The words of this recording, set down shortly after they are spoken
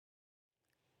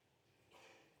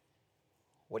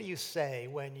What do you say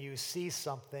when you see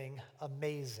something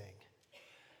amazing?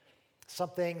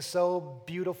 Something so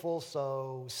beautiful,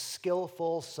 so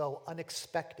skillful, so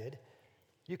unexpected,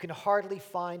 you can hardly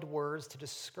find words to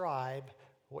describe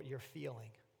what you're feeling.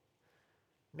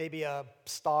 Maybe a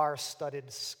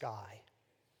star-studded sky,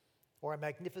 or a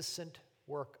magnificent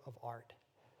work of art,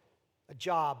 a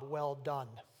job well done,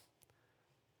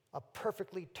 a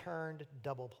perfectly turned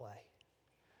double play,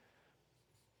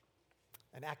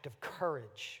 an act of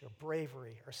courage or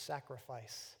bravery or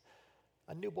sacrifice,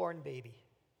 a newborn baby.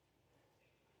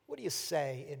 What do you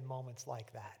say in moments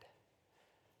like that?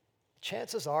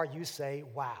 Chances are you say,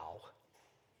 wow,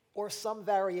 or some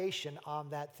variation on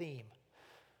that theme.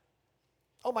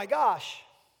 Oh my gosh,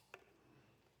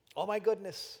 oh my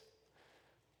goodness,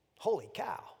 holy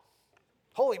cow,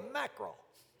 holy mackerel.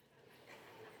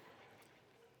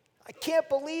 I can't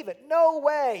believe it, no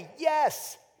way,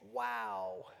 yes,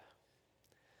 wow.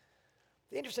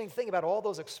 The interesting thing about all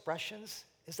those expressions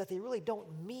is that they really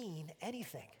don't mean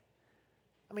anything.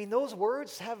 I mean, those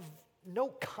words have no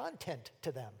content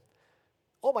to them.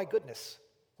 Oh my goodness,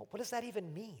 well, what does that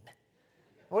even mean?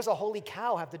 What does a holy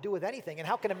cow have to do with anything? And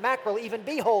how can a mackerel even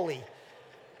be holy?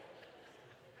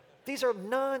 These are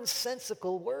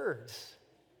nonsensical words.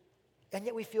 And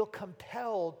yet we feel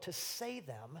compelled to say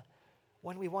them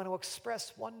when we want to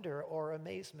express wonder or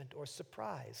amazement or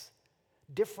surprise.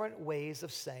 Different ways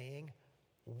of saying,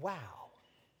 wow.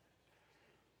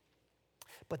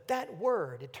 But that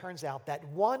word, it turns out, that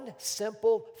one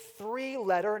simple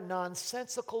three-letter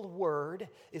nonsensical word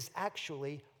is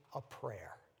actually a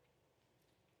prayer.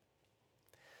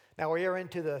 Now, we're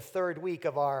into the third week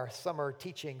of our summer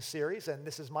teaching series, and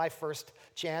this is my first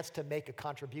chance to make a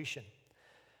contribution.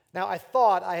 Now, I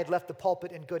thought I had left the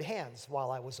pulpit in good hands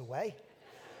while I was away.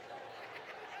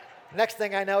 Next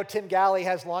thing I know, Tim Galley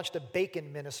has launched a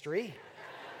bacon ministry,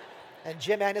 and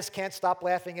Jim Ennis can't stop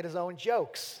laughing at his own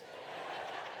jokes.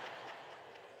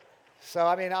 So,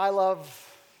 I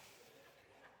love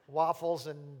waffles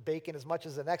and bacon as much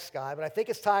as the next guy, but I think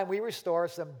it's time we restore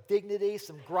some dignity,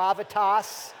 some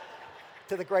gravitas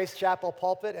to the Grace Chapel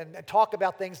pulpit and talk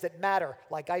about things that matter,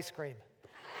 like ice cream.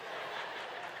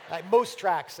 Like Moose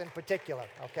Tracks in particular,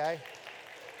 okay?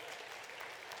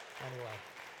 Anyway,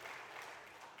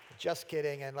 just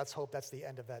kidding, and let's hope that's the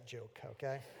end of that joke,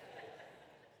 okay?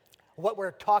 What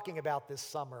we're talking about this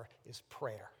summer is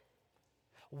prayer.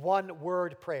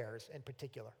 One-word prayers in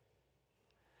particular.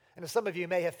 And as some of you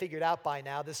may have figured out by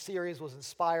now, this series was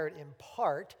inspired in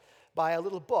part by a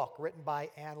little book written by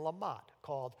Anne Lamott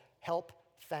called Help,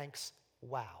 Thanks,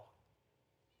 Wow.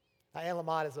 Now, Anne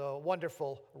Lamott is a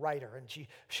wonderful writer, and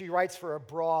she writes for a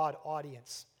broad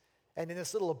audience. And in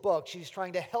this little book, she's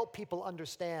trying to help people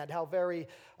understand how very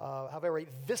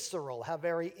visceral, how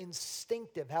very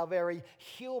instinctive, how very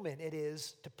human it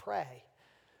is to pray.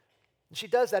 And she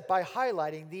does that by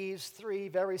highlighting these three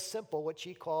very simple, what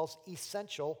she calls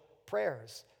essential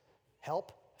prayers.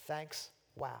 Help, thanks,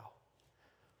 wow.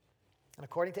 And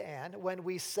according to Anne, when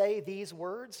we say these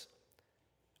words,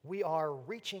 we are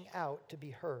reaching out to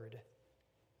be heard,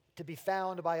 to be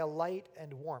found by a light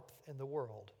and warmth in the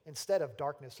world instead of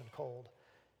darkness and cold.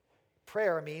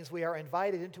 Prayer means we are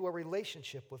invited into a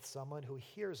relationship with someone who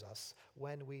hears us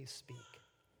when we speak.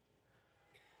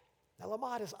 Now,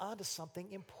 Lamott is onto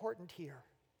something important here.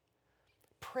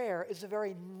 Prayer is a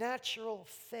very natural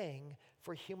thing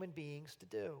for human beings to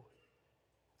do.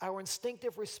 Our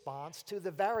instinctive response to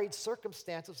the varied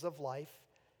circumstances of life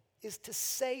is to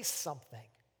say something.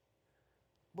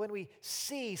 When we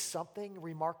see something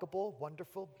remarkable,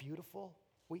 wonderful, beautiful,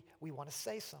 we want to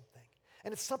say something.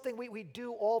 And it's something we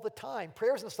do all the time.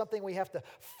 Prayer isn't something we have to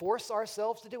force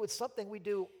ourselves to do. It's something we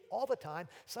do all the time,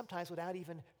 sometimes without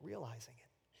even realizing it.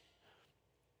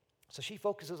 So she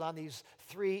focuses on these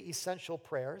three essential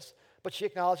prayers, but she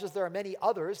acknowledges there are many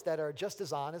others that are just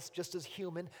as honest, just as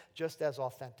human, just as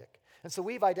authentic. And so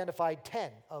we've identified 10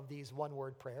 of these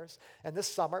one-word prayers, and this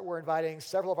summer we're inviting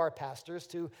several of our pastors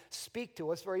to speak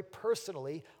to us very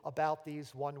personally about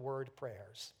these one-word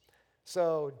prayers.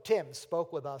 So Tim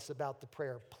spoke with us about the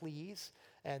prayer please,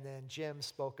 and then Jim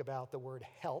spoke about the word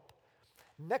help.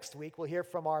 Next week we'll hear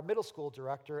from our middle school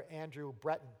director, Andrew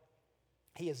Breton.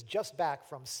 He is just back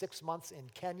from 6 months in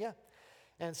Kenya,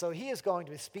 and so he is going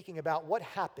to be speaking about what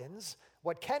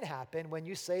can happen when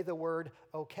you say the word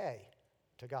okay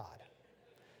to God.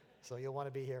 So you'll want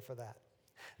to be here for that.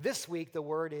 This week, the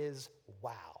word is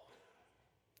wow.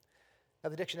 Now,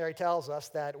 the dictionary tells us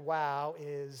that wow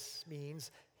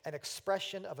means an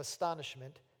expression of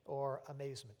astonishment or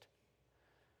amazement.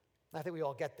 I think we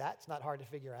all get that. It's not hard to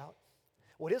figure out.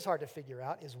 What is hard to figure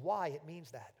out is why it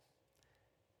means that.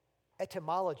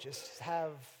 etymologists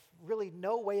have really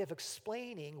no way of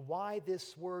explaining why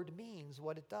this word means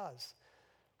what it does.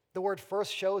 The word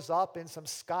first shows up in some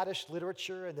Scottish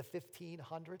literature in the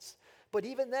 1500s, but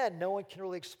even then, no one can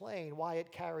really explain why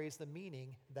it carries the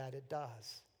meaning that it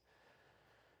does.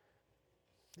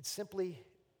 It simply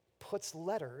puts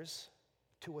letters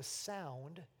to a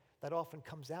sound that often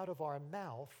comes out of our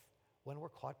mouth when we're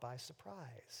caught by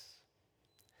surprise.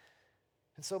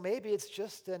 And so maybe it's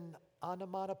just an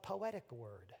onomatopoetic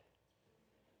word.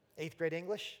 8th grade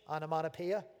English,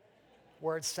 onomatopoeia.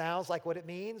 Word sounds like what it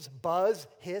means: buzz,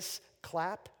 hiss,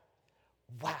 clap.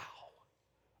 Wow,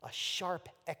 a sharp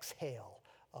exhale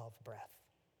of breath.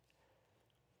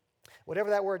 Whatever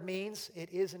that word means, it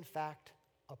is in fact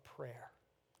a prayer,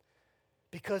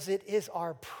 because it is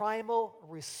our primal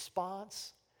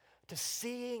response to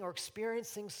seeing or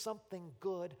experiencing something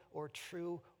good or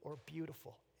true or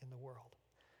beautiful in the world.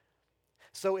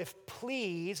 So if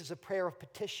please is a prayer of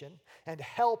petition and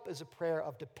help is a prayer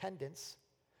of dependence,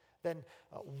 then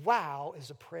wow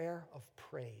is a prayer of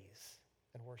praise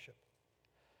and worship.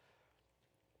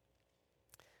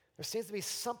 There seems to be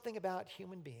something about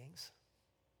human beings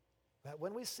that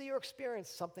when we see or experience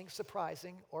something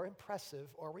surprising or impressive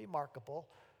or remarkable,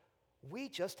 we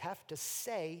just have to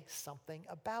say something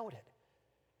about it.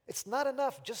 It's not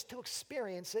enough just to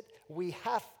experience it. We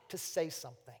have to say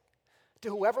something to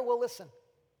whoever will listen.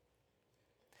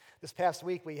 This past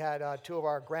week, we had two of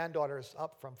our granddaughters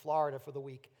up from Florida for the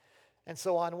week. And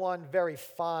so on one very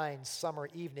fine summer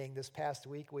evening this past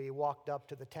week, we walked up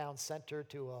to the town center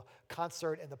to a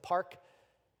concert in the park.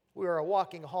 We were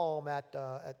walking home at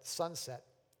sunset.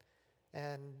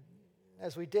 And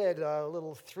as we did, a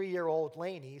little 3-year-old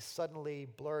Lainey suddenly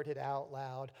blurted out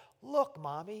loud, "Look,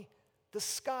 Mommy, the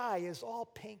sky is all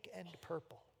pink and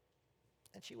purple."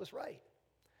 And she was right.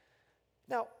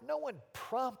 Now, no one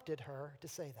prompted her to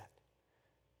say that.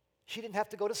 She didn't have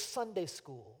to go to Sunday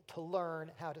school to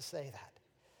learn how to say that.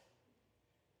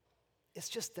 It's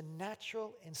just the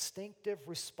natural, instinctive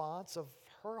response of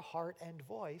her heart and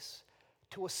voice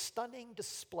to a stunning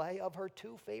display of her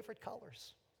two favorite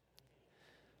colors.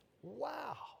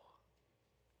 Wow.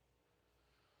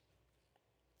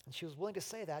 And she was willing to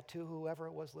say that to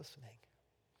whoever was listening.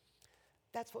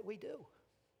 That's what we do.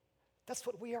 That's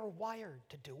what we are wired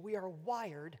to do. We are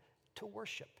wired to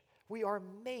worship. We are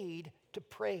made to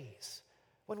praise.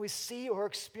 When we see or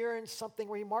experience something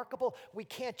remarkable, we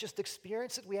can't just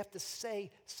experience it. We have to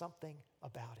say something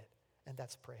about it, and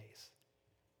that's praise.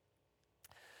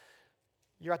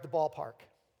 You're at the ballpark.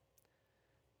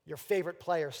 Your favorite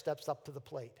player steps up to the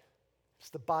plate. It's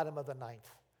the bottom of the ninth.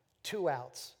 2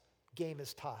 outs. Game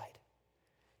is tied.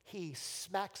 He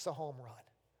smacks a home run.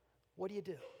 What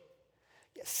do?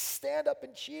 You stand up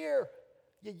and cheer.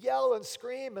 You yell and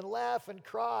scream and laugh and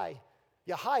cry.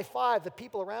 You high-five the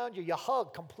people around you. You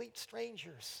hug complete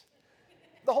strangers.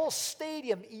 The whole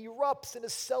stadium erupts in a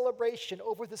celebration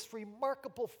over this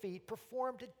remarkable feat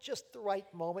performed at just the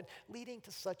right moment, leading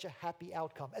to such a happy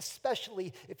outcome,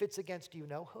 especially if it's against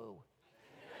you-know-who.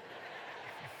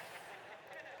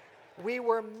 We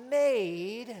were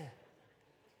made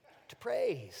to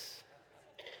praise.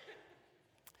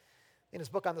 In his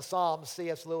book on the Psalms,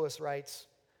 C.S. Lewis writes,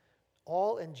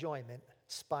 "All enjoyment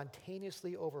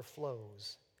spontaneously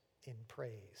overflows in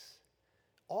praise."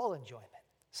 All enjoyment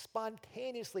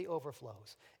spontaneously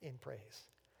overflows in praise.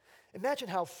 Imagine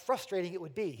how frustrating it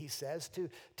would be, he says, to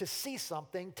see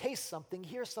something, taste something,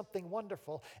 hear something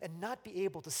wonderful, and not be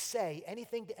able to say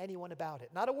anything to anyone about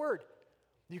it. Not a word.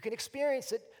 You can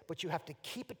experience it, but you have to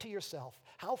keep it to yourself.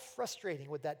 How frustrating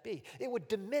would that be? It would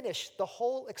diminish the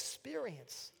whole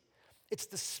experience. It's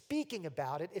the speaking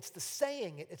about it, it's the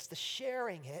saying it, it's the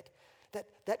sharing it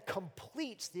that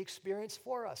completes the experience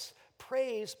for us.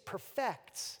 Praise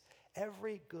perfects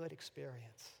every good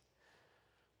experience.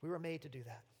 We were made to do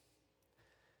that.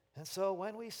 And so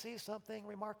when we see something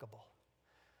remarkable,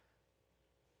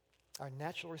 our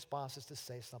natural response is to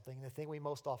say something. And the thing we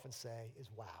most often say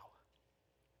is, wow.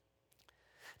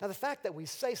 Now, the fact that we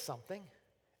say something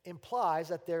implies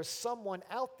that there's someone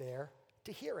out there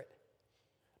to hear it.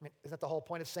 I mean, isn't that the whole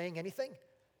point of saying anything?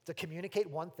 To communicate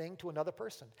one thing to another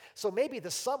person. So maybe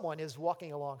the someone is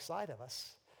walking alongside of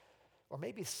us, or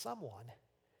maybe someone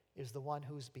is the one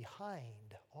who's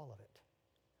behind all of it.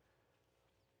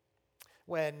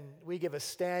 When we give a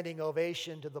standing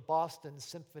ovation to the Boston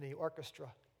Symphony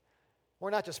Orchestra,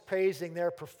 we're not just praising their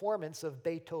performance of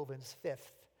Beethoven's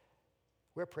Fifth,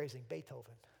 we're praising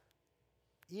Beethoven,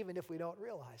 even if we don't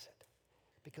realize it,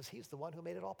 because he's the one who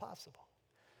made it all possible.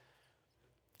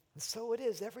 And so it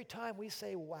is every time we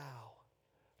say wow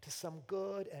to some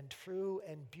good and true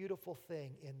and beautiful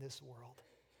thing in this world.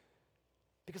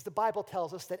 Because the Bible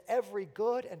tells us that every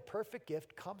good and perfect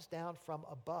gift comes down from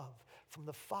above, from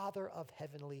the Father of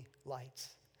heavenly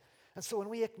lights. And so when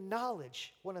we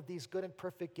acknowledge one of these good and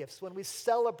perfect gifts, when we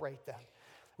celebrate them,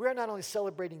 we are not only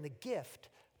celebrating the gift,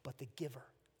 but the giver,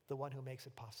 the one who makes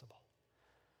it possible.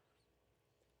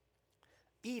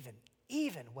 Even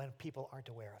when people aren't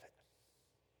aware of it.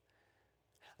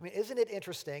 I mean, isn't it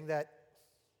interesting that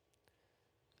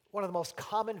one of the most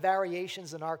common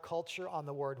variations in our culture on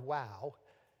the word wow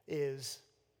is,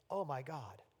 oh my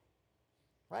God,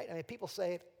 right? I mean, people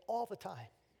say it all the time.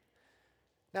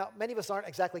 Now, many of us aren't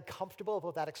exactly comfortable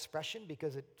with that expression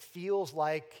because it feels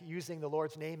like using the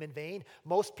Lord's name in vain.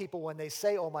 Most people, when they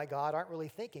say, oh my God, aren't really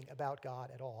thinking about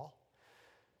God at all.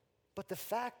 But the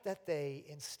fact that they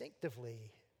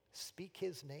instinctively speak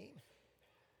his name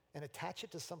and attach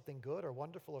it to something good or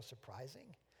wonderful or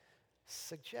surprising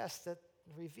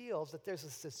reveals that there's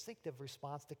this instinctive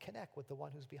response to connect with the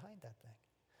one who's behind that thing.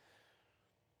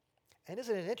 And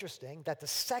isn't it interesting that the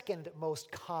second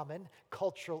most common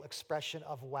cultural expression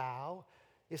of wow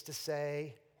is to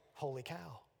say, holy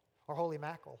cow, or holy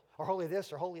mackerel, or holy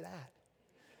this, or holy that?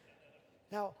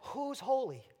 Now, who's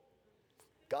holy?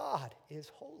 God is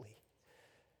holy.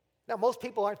 Now, most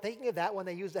people aren't thinking of that when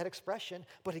they use that expression,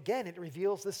 but again, it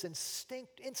reveals this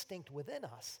instinct within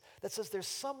us that says there's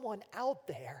someone out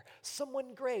there,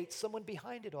 someone great, someone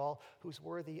behind it all who's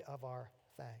worthy of our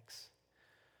thanks.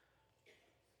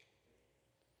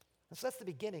 And so that's the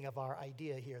beginning of our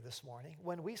idea here this morning.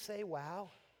 When we say wow,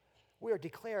 we are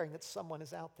declaring that someone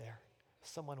is out there,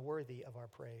 someone worthy of our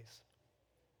praise.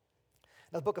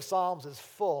 Now, the book of Psalms is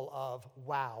full of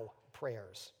wow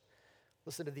prayers.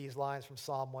 Listen to these lines from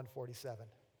Psalm 147.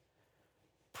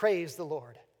 Praise the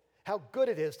Lord. How good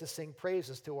it is to sing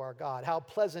praises to our God. How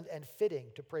pleasant and fitting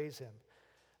to praise him.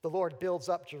 The Lord builds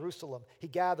up Jerusalem. He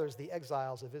gathers the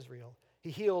exiles of Israel. He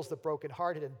heals the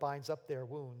brokenhearted and binds up their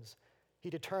wounds. He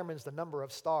determines the number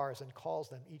of stars and calls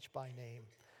them each by name.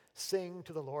 Sing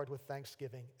to the Lord with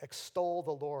thanksgiving. Extol the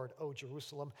Lord, O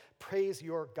Jerusalem. Praise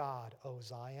your God, O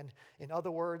Zion. In other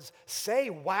words,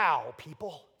 say wow,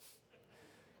 people.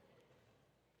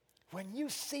 When you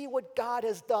see what God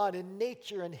has done in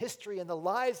nature and history and the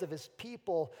lives of his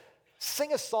people,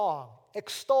 sing a song,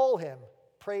 extol him,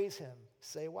 praise him,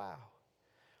 say wow.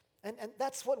 And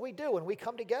that's what we do when we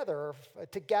come together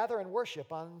to gather and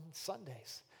worship on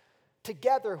Sundays.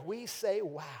 Together we say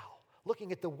wow,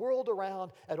 looking at the world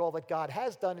around, at all that God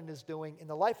has done and is doing in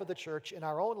the life of the church, in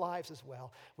our own lives as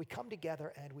well. We come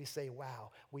together and we say wow.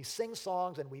 We sing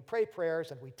songs and we pray prayers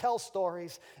and we tell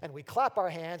stories and we clap our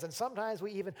hands and sometimes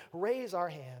we even raise our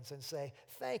hands and say,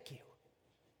 thank you.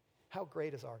 How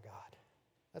great is our God?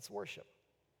 That's worship.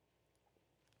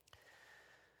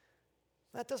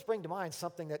 That does bring to mind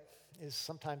something that is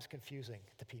sometimes confusing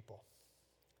to people.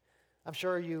 I'm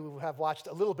sure you have watched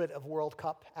a little bit of World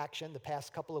Cup action the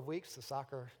past couple of weeks, the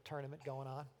soccer tournament going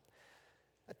on.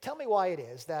 Tell me why it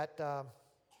is that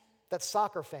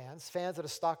soccer fans at a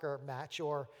soccer match,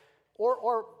 or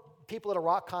people at a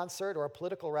rock concert or a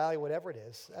political rally, whatever it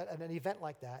is, at an event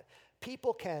like that,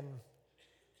 people can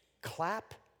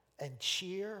clap and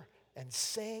cheer and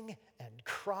sing and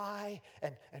cry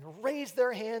and raise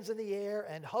their hands in the air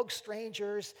and hug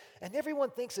strangers, and everyone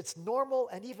thinks it's normal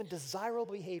and even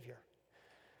desirable behavior.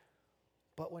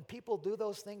 But when people do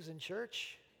those things in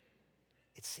church,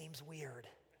 it seems weird,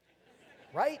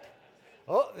 right?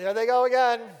 Oh, there they go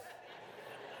again.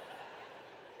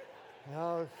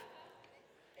 No,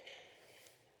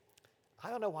 I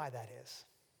don't know why that is.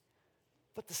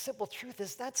 But the simple truth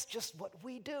is that's just what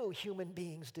we do, human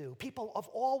beings do. People of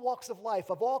all walks of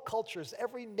life, of all cultures,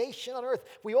 every nation on earth,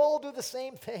 we all do the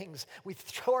same things. We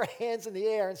throw our hands in the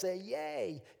air and say,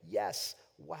 yay, yes,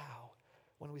 wow,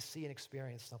 when we see and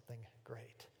experience something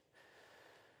great.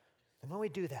 And when we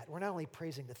do that, we're not only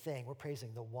praising the thing, we're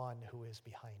praising the one who is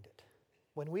behind it.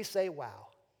 When we say wow,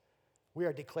 we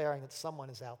are declaring that someone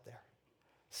is out there,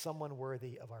 someone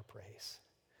worthy of our praise.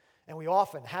 And we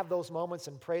often have those moments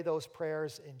and pray those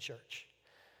prayers in church.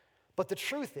 But the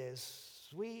truth is,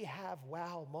 we have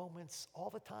wow moments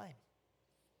all the time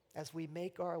as we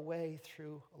make our way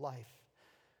through life.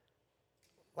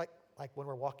 Like when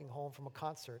we're walking home from a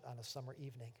concert on a summer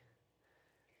evening,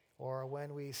 or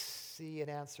when we see an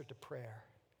answer to prayer,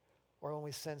 or when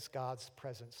we sense God's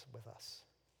presence with us.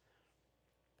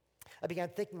 I began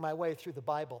thinking my way through the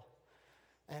Bible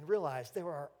and realized there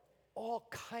are all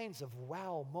kinds of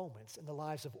wow moments in the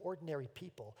lives of ordinary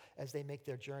people as they make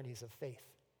their journeys of faith.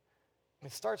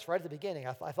 It starts right at the beginning.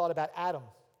 I thought about Adam,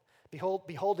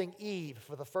 beholding Eve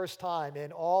for the first time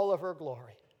in all of her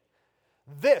glory.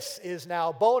 This is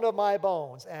now bone of my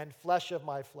bones and flesh of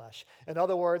my flesh. In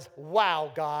other words,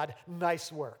 wow, God,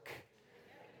 nice work.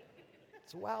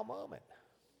 It's a wow moment.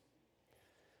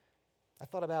 I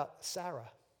thought about Sarah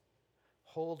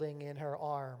holding in her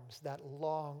arms that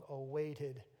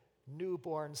long-awaited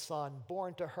newborn son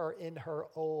born to her in her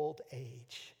old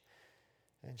age.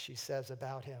 And she says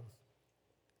about him,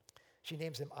 she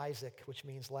names him Isaac, which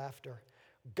means laughter.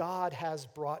 God has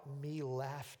brought me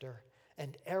laughter,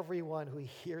 and everyone who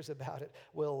hears about it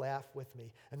will laugh with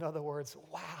me. In other words,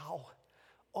 wow,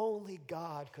 only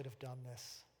God could have done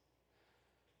this.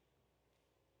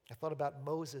 I thought about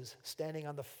Moses standing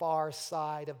on the far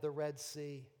side of the Red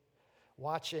Sea,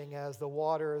 watching as the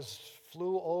waters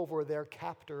flew over their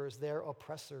captors, their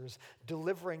oppressors,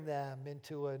 delivering them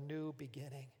into a new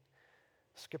beginning.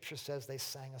 Scripture says they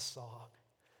sang a song.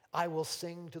 I will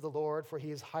sing to the Lord, for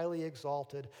he is highly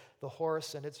exalted. The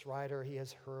horse and its rider he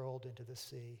has hurled into the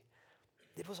sea.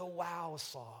 It was a wow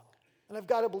song. And I've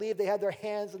got to believe they had their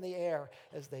hands in the air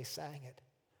as they sang it.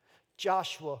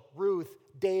 Joshua, Ruth,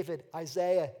 David,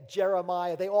 Isaiah,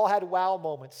 Jeremiah, they all had wow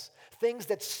moments. Things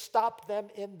that stopped them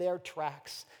in their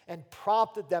tracks and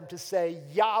prompted them to say,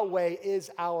 Yahweh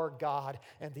is our God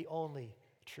and the only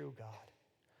true God.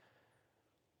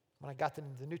 When I got to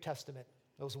the New Testament,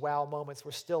 those wow moments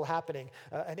were still happening.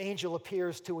 An angel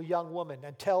appears to a young woman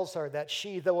and tells her that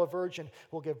she, though a virgin,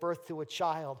 will give birth to a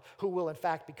child who will in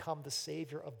fact become the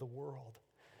Savior of the world.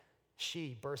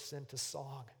 She bursts into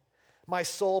song. My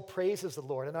soul praises the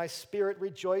Lord, and my spirit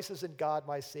rejoices in God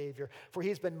my Savior, for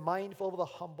he's been mindful of the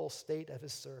humble state of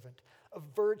his servant. A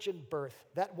virgin birth,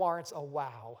 that warrants a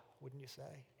wow, wouldn't you say?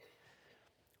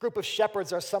 A group of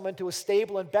shepherds are summoned to a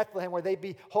stable in Bethlehem where they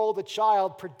behold a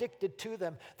child predicted to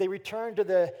them. They return to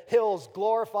the hills,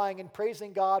 glorifying and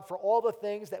praising God for all the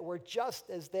things that were just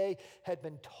as they had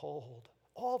been told,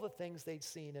 all the things they'd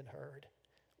seen and heard.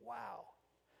 Wow.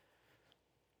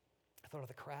 I thought of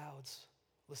the crowds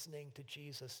listening to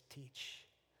Jesus teach.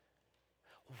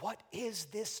 What is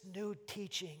this new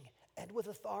teaching and with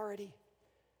authority?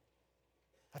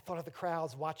 I thought of the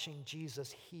crowds watching Jesus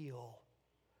heal.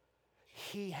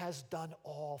 He has done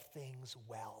all things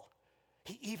well.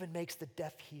 He even makes the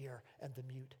deaf hear and the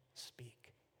mute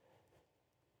speak.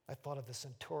 I thought of the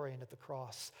centurion at the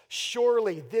cross.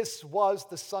 Surely this was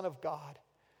the Son of God.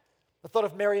 I thought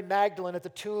of Mary Magdalene at the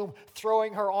tomb,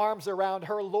 throwing her arms around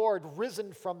her Lord,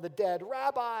 risen from the dead.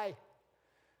 Rabbi!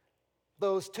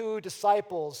 Those two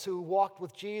disciples who walked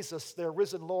with Jesus, their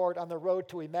risen Lord, on the road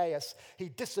to Emmaus, he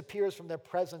disappears from their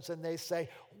presence and they say,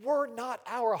 were not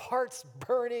our hearts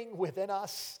burning within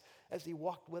us as he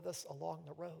walked with us along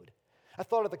the road? I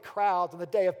thought of the crowds on the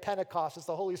day of Pentecost as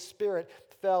the Holy Spirit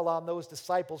fell on those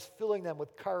disciples, filling them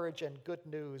with courage and good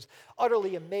news.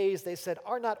 Utterly amazed, they said,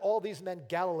 are not all these men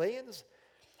Galileans?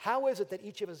 How is it that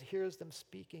each of us hears them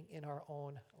speaking in our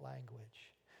own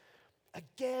language?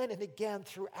 Again and again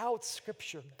throughout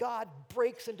Scripture, God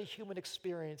breaks into human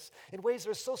experience in ways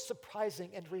that are so surprising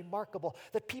and remarkable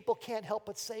that people can't help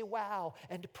but say wow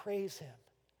and praise him.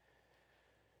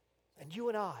 And you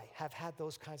and I have had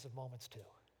those kinds of moments too.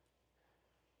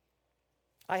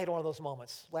 I had one of those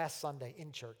moments last Sunday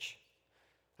in church.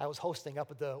 I was hosting up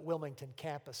at the Wilmington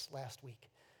campus last week.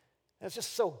 And it's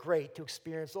just so great to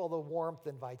experience all the warmth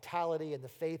and vitality and the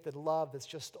faith and love that's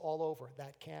just all over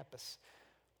that campus.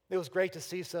 It was great to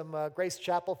see some Grace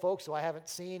Chapel folks who I haven't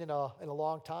seen in a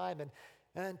long time,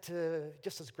 and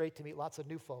just as great to meet lots of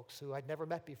new folks who I'd never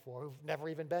met before, who've never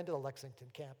even been to the Lexington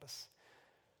campus.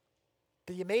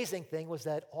 The amazing thing was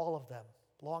that all of them,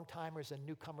 long-timers and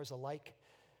newcomers alike,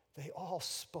 they all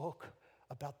spoke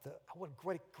about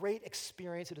what a great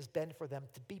experience it has been for them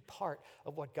to be part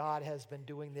of what God has been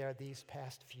doing there these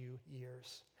past few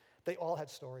years. They all had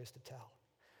stories to tell.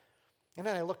 And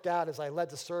then I looked out as I led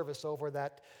the service over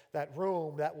that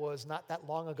room that was not that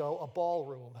long ago a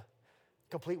ballroom,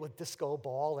 complete with disco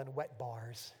ball and wet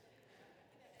bars.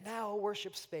 Now a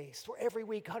worship space where every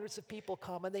week hundreds of people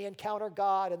come and they encounter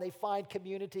God and they find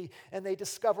community and they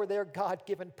discover their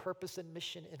God-given purpose and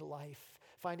mission in life,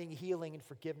 finding healing and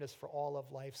forgiveness for all of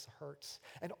life's hurts.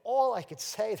 And all I could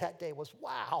say that day was,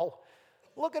 wow,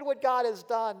 look at what God has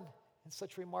done in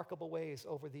such remarkable ways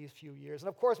over these few years. And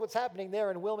of course, what's happening there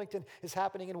in Wilmington is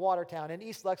happening in Watertown, in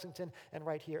East Lexington, and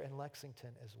right here in Lexington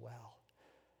as well.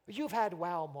 You've had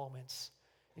wow moments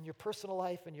in your personal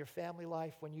life, in your family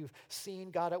life, when you've seen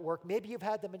God at work. Maybe you've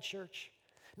had them in church.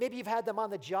 Maybe you've had them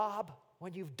on the job,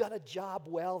 when you've done a job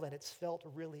well and it's felt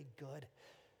really good.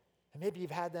 And maybe you've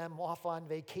had them off on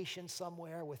vacation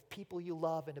somewhere with people you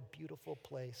love in a beautiful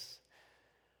place.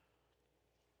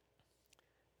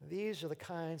 These are the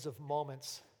kinds of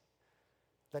moments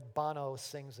that Bono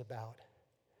sings about.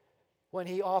 when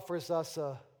he offers us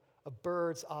a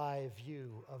bird's eye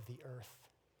view of the earth.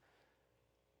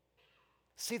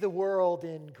 See the world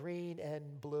in green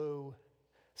and blue.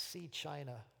 See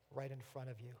China right in front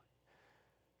of you.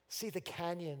 See the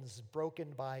canyons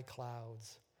broken by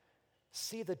clouds.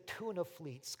 See the tuna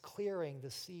fleets clearing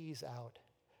the seas out.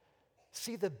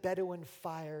 See the Bedouin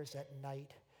fires at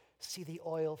night. See the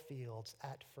oil fields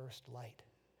at first light.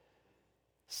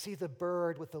 See the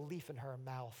bird with the leaf in her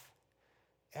mouth.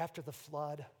 After the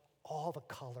flood, all the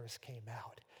colors came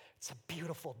out. It's a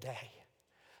beautiful day.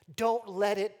 Don't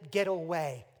let it get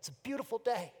away. It's a beautiful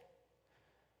day.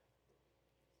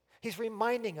 He's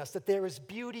reminding us that there is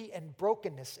beauty and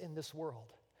brokenness in this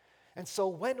world. And so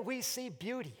when we see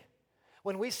beauty,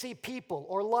 when we see people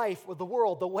or life or the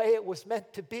world the way it was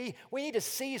meant to be, we need to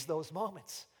seize those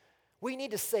moments. We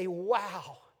need to say,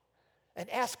 wow, and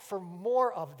ask for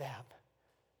more of them.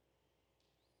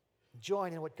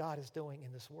 Join in what God is doing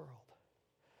in this world.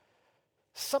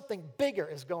 Something bigger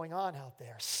is going on out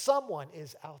there. Someone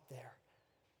is out there,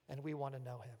 and we want to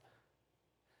know him.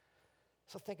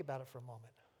 So think about it for a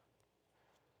moment.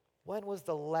 When was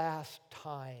the last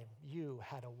time you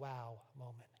had a wow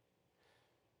moment?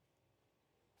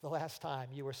 The last time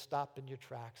you were stopped in your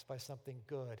tracks by something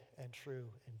good and true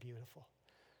and beautiful?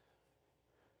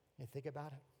 You think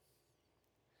about it?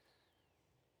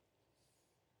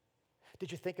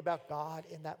 Did you think about God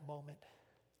in that moment?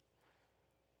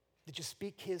 Did you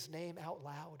speak his name out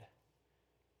loud?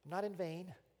 Not in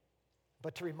vain,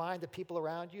 but to remind the people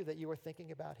around you that you were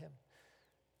thinking about him.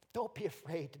 Don't be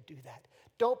afraid to do that.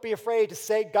 Don't be afraid to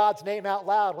say God's name out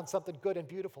loud when something good and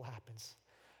beautiful happens.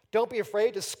 Don't be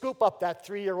afraid to scoop up that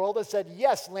 3-year-old and said,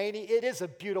 yes, Lainey, it is a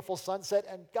beautiful sunset,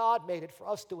 and God made it for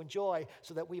us to enjoy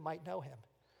so that we might know him.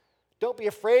 Don't be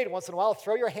afraid once in a while.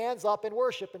 Throw your hands up in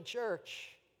worship in church.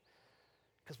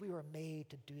 Because we were made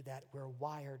to do that. We're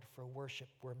wired for worship.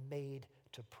 We're made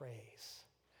to praise.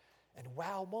 And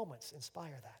wow moments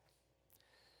inspire that.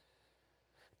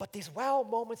 But these wow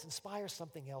moments inspire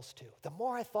something else too. The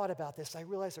more I thought about this, I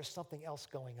realized there's something else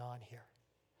going on here.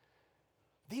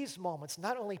 These moments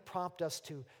not only prompt us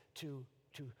to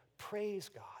praise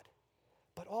God,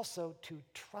 but also to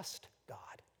trust God.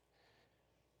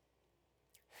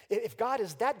 If God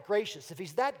is that gracious, if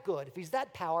he's that good, if he's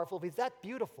that powerful, if he's that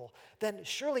beautiful, then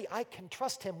surely I can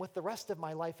trust him with the rest of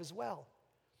my life as well.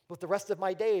 With the rest of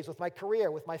my days, with my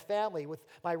career, with my family, with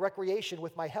my recreation,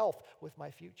 with my health, with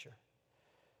my future.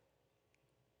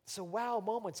 So wow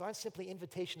moments aren't simply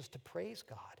invitations to praise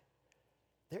God.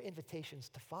 They're invitations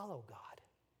to follow God,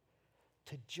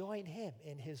 to join him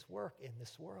in his work in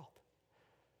this world.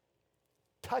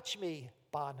 Touch me,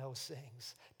 Bono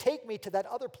sings. Take me to that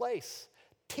other place.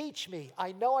 Teach me.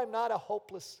 I know I'm not a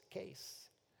hopeless case.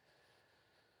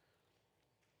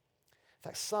 In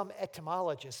fact, some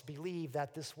etymologists believe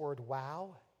that this word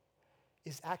wow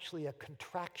is actually a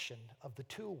contraction of the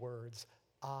two words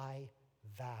I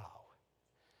vow.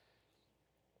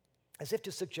 As if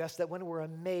to suggest that when we're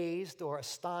amazed or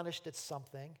astonished at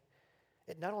something,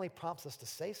 it not only prompts us to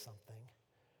say something,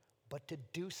 but to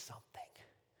do something.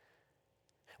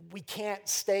 We can't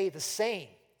stay the same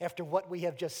after what we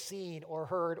have just seen or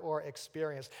heard or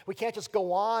experienced. We can't just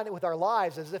go on with our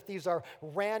lives as if these are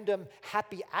random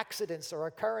happy accidents or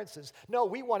occurrences. No,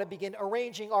 we want to begin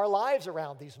arranging our lives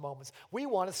around these moments. We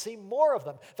want to see more of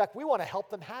them. In fact, we want to help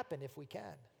them happen if we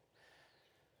can.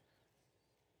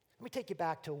 Let me take you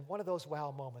back to one of those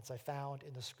wow moments I found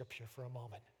in the scripture for a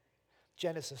moment.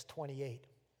 Genesis 28.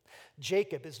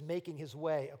 Jacob is making his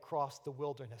way across the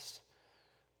wilderness.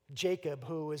 Jacob,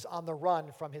 who is on the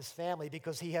run from his family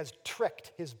because he has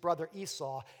tricked his brother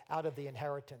Esau out of the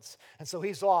inheritance. And so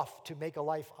he's off to make a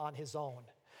life on his own.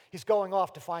 He's going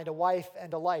off to find a wife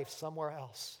and a life somewhere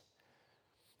else.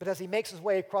 But as he makes his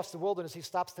way across the wilderness, he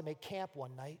stops to make camp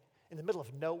one night in the middle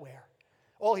of nowhere.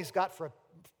 All he's got for a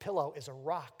pillow is a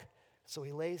rock. So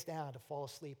he lays down to fall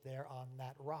asleep there on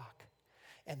that rock.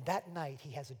 And that night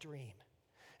he has a dream.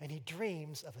 And he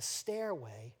dreams of a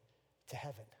stairway to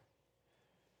heaven.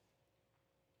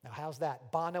 Now, how's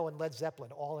that? Bono and Led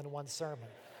Zeppelin all in one sermon.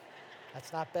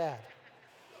 That's not bad.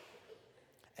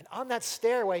 And on that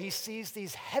stairway, he sees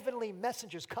these heavenly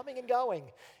messengers coming and going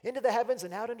into the heavens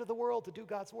and out into the world to do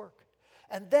God's work.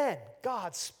 And then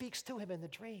God speaks to him in the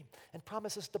dream and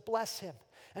promises to bless him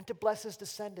and to bless his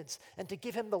descendants and to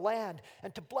give him the land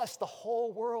and to bless the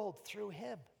whole world through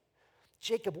him.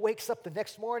 Jacob wakes up the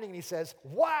next morning and he says,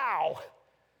 wow!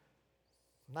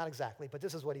 Not exactly, but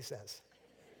this is what he says.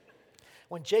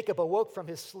 When Jacob awoke from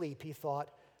his sleep, he thought,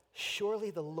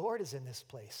 surely the Lord is in this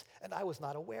place, and I was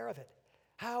not aware of it.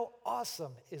 How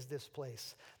awesome is this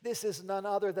place? This is none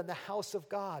other than the house of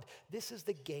God. This is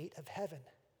the gate of heaven.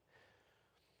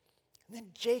 And then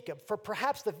Jacob, for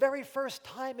perhaps the very first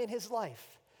time in his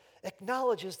life,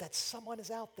 acknowledges that someone is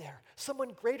out there,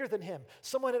 someone greater than him,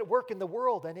 someone at work in the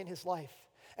world and in his life.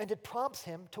 And it prompts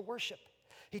him to worship.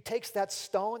 He takes that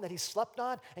stone that he slept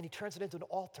on and he turns it into an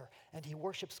altar and he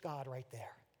worships God right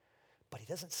there. But he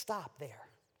doesn't stop there.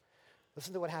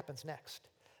 Listen to what happens next.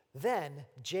 Then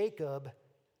Jacob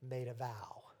made a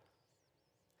vow,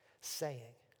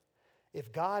 saying,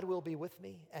 if God will be with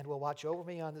me and will watch over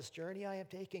me on this journey I am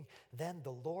taking, then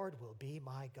the Lord will be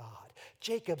my God.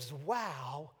 Jacob's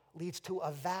wow leads to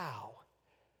a vow.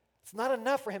 It's not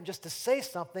enough for him just to say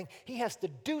something. He has to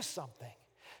do something.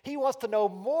 He wants to know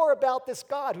more about this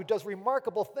God who does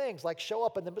remarkable things like show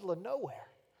up in the middle of nowhere.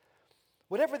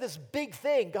 Whatever this big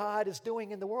thing God is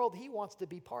doing in the world, he wants to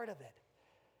be part of it.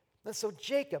 And so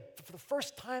Jacob, for the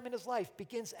first time in his life,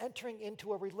 begins entering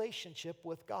into a relationship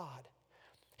with God.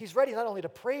 He's ready not only to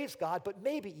praise God, but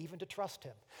maybe even to trust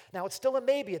him. Now, it's still a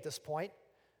maybe at this point.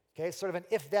 Okay, it's sort of an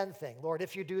if-then thing. Lord,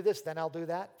 if you do this, then I'll do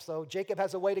that. So Jacob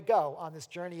has a way to go on this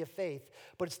journey of faith,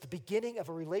 but it's the beginning of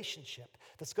a relationship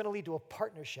that's going to lead to a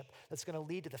partnership that's going to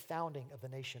lead to the founding of the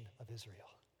nation of Israel.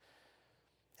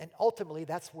 And ultimately,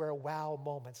 that's where wow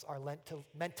moments are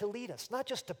meant to lead us, not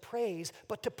just to praise,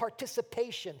 but to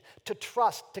participation, to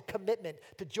trust, to commitment,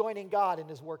 to joining God in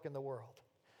his work in the world.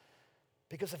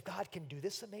 Because if God can do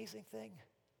this amazing thing,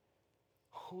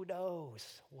 who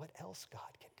knows what else God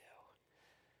can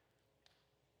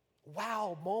do?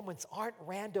 Wow moments aren't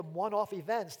random one-off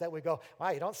events that we go, wow,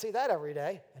 you don't see that every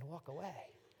day, and walk away.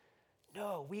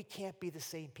 No, we can't be the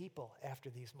same people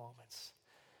after these moments.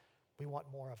 We want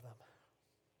more of them.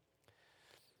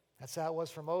 That's how it was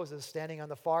for Moses, standing on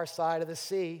the far side of the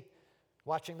sea,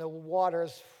 watching the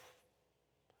waters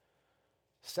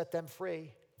set them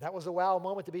free. That was a wow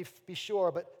moment to be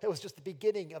sure, but it was just the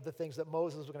beginning of the things that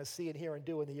Moses was going to see and hear and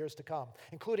do in the years to come,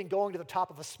 including going to the top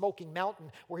of a smoking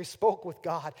mountain where he spoke with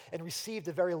God and received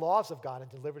the very laws of God and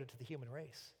delivered it to the human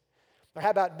race. Or how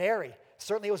about Mary?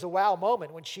 Certainly it was a wow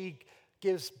moment when she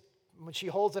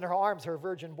holds in her arms her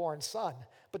virgin-born son.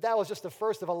 But that was just the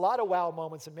first of a lot of wow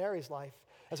moments in Mary's life,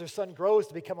 as her son grows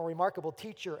to become a remarkable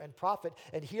teacher and prophet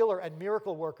and healer and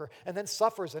miracle worker, and then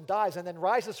suffers and dies, and then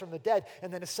rises from the dead,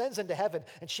 and then ascends into heaven,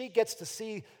 and she gets to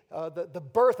see the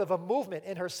birth of a movement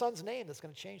in her son's name that's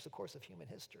going to change the course of human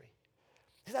history.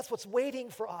 That's what's waiting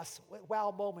for us,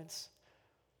 wow moments.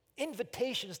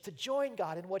 Invitations to join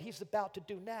God in what he's about to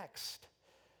do next,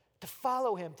 to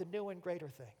follow him to new and greater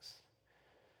things.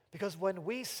 Because when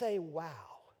we say wow,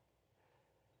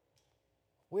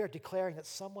 we are declaring that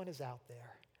someone is out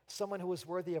there, someone who is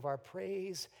worthy of our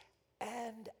praise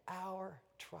and our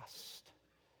trust.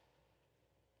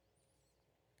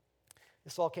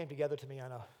 This all came together to me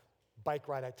on a bike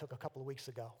ride I took a couple of weeks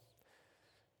ago.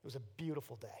 It was a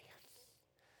beautiful day.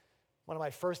 One of my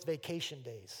first vacation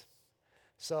days.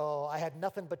 So I had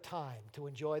nothing but time to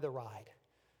enjoy the ride.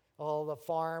 All the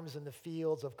farms and the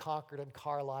fields of Concord and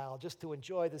Carlisle, just to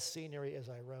enjoy the scenery as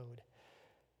I rode.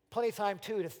 Plenty of time,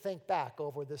 too, to think back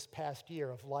over this past year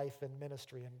of life and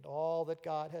ministry and all that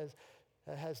God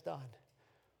has done.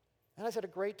 And I just had a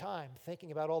great time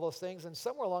thinking about all those things, and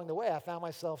somewhere along the way I found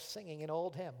myself singing an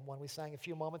old hymn, one we sang a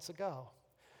few moments ago.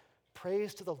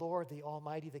 Praise to the Lord, the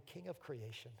Almighty, the King of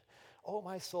creation. O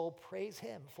my soul, praise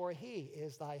him, for he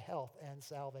is thy health and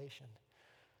salvation.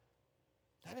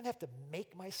 I didn't have to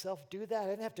make myself do that. I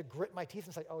didn't have to grit my teeth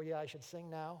and say, oh yeah, I should sing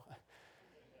now.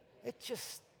 It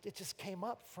just came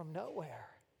up from nowhere.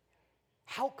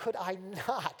 How could I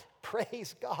not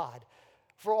praise God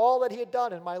for all that he had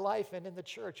done in my life and in the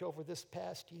church over this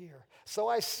past year? So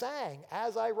I sang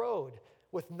as I rode,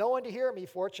 with no one to hear me,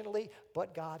 fortunately,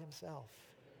 but God himself.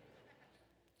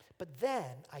 But then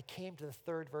I came to the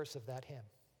third verse of that hymn.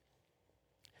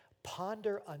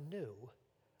 Ponder anew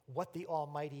what the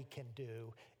Almighty can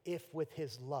do if with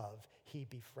his love he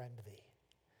befriend thee.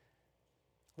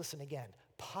 Listen again.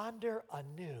 Ponder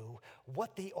anew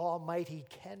what the Almighty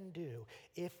can do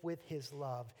if with his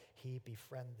love he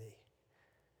befriend thee.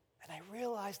 And I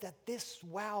realized that this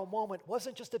wow moment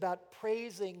wasn't just about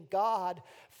praising God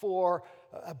for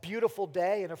a beautiful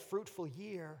day and a fruitful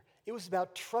year. It was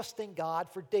about trusting God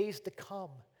for days to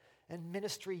come and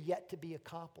ministry yet to be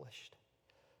accomplished.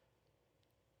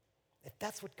 If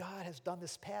that's what God has done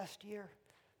this past year,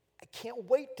 I can't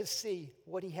wait to see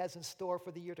what he has in store for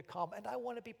the year to come, and I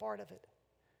want to be part of it.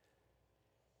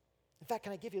 In fact,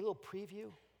 can I give you a little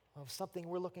preview of something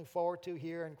we're looking forward to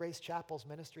here in Grace Chapel's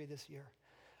ministry this year?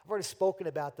 I've already spoken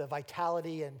about the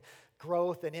vitality and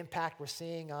growth and impact we're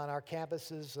seeing on our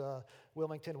campuses,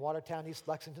 Wilmington, Watertown, East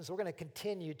Lexington. So we're going to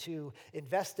continue to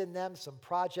invest in them, some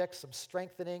projects, some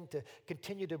strengthening to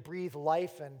continue to breathe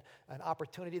life and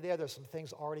opportunity there. There's some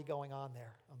things already going on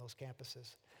there on those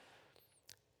campuses.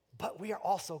 But we are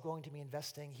also going to be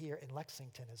investing here in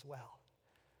Lexington as well.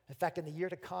 In fact, in the year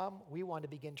to come, we want to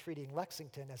begin treating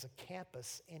Lexington as a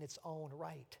campus in its own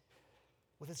right,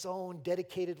 with its own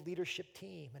dedicated leadership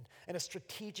team and a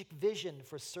strategic vision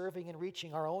for serving and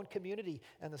reaching our own community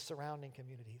and the surrounding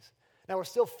communities. Now, we're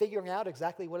still figuring out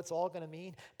exactly what it's all going to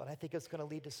mean, but I think it's going to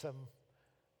lead to some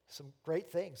great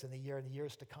things in the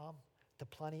years to come, to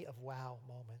plenty of wow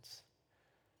moments.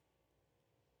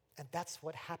 And that's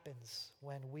what happens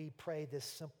when we pray this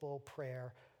simple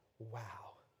prayer,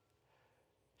 wow.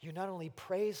 You not only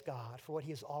praise God for what he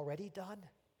has already done,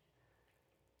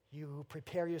 you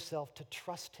prepare yourself to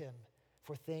trust him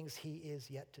for things he is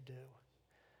yet to do.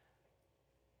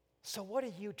 So what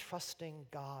are you trusting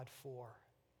God for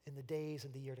in the days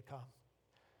and the year to come?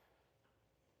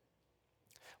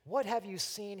 What have you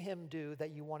seen him do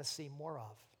that you want to see more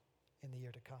of in the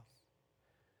year to come?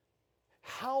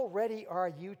 How ready are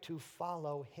you to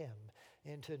follow him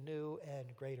into new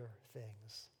and greater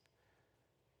things?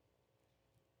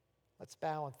 Let's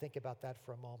bow and think about that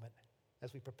for a moment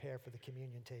as we prepare for the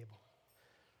communion table.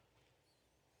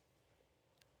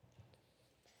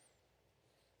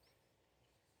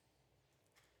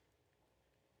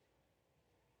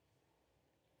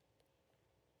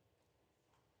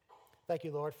 Thank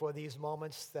you, Lord, for these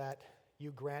moments that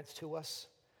you grant to us.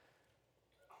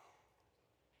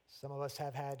 Some of us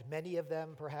have had many of them,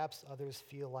 perhaps. Others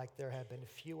feel like there have been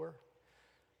fewer.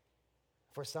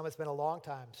 For some, it's been a long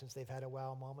time since they've had a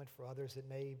wow moment. For others, it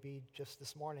may be just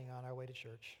this morning on our way to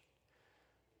church.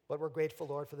 But we're grateful,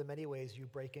 Lord, for the many ways you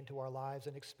break into our lives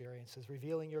and experiences,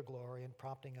 revealing your glory and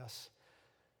prompting us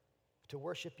to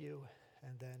worship you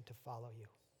and then to follow you.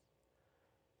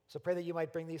 So pray that you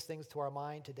might bring these things to our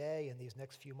mind today in these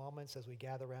next few moments as we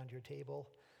gather around your table,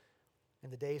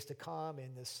 in the days to come,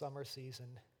 in this summer season,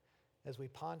 as we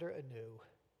ponder anew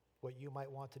what you might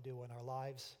want to do in our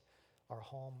lives, our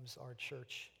homes, our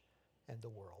church, and the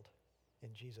world. In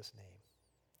Jesus'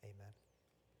 name, amen.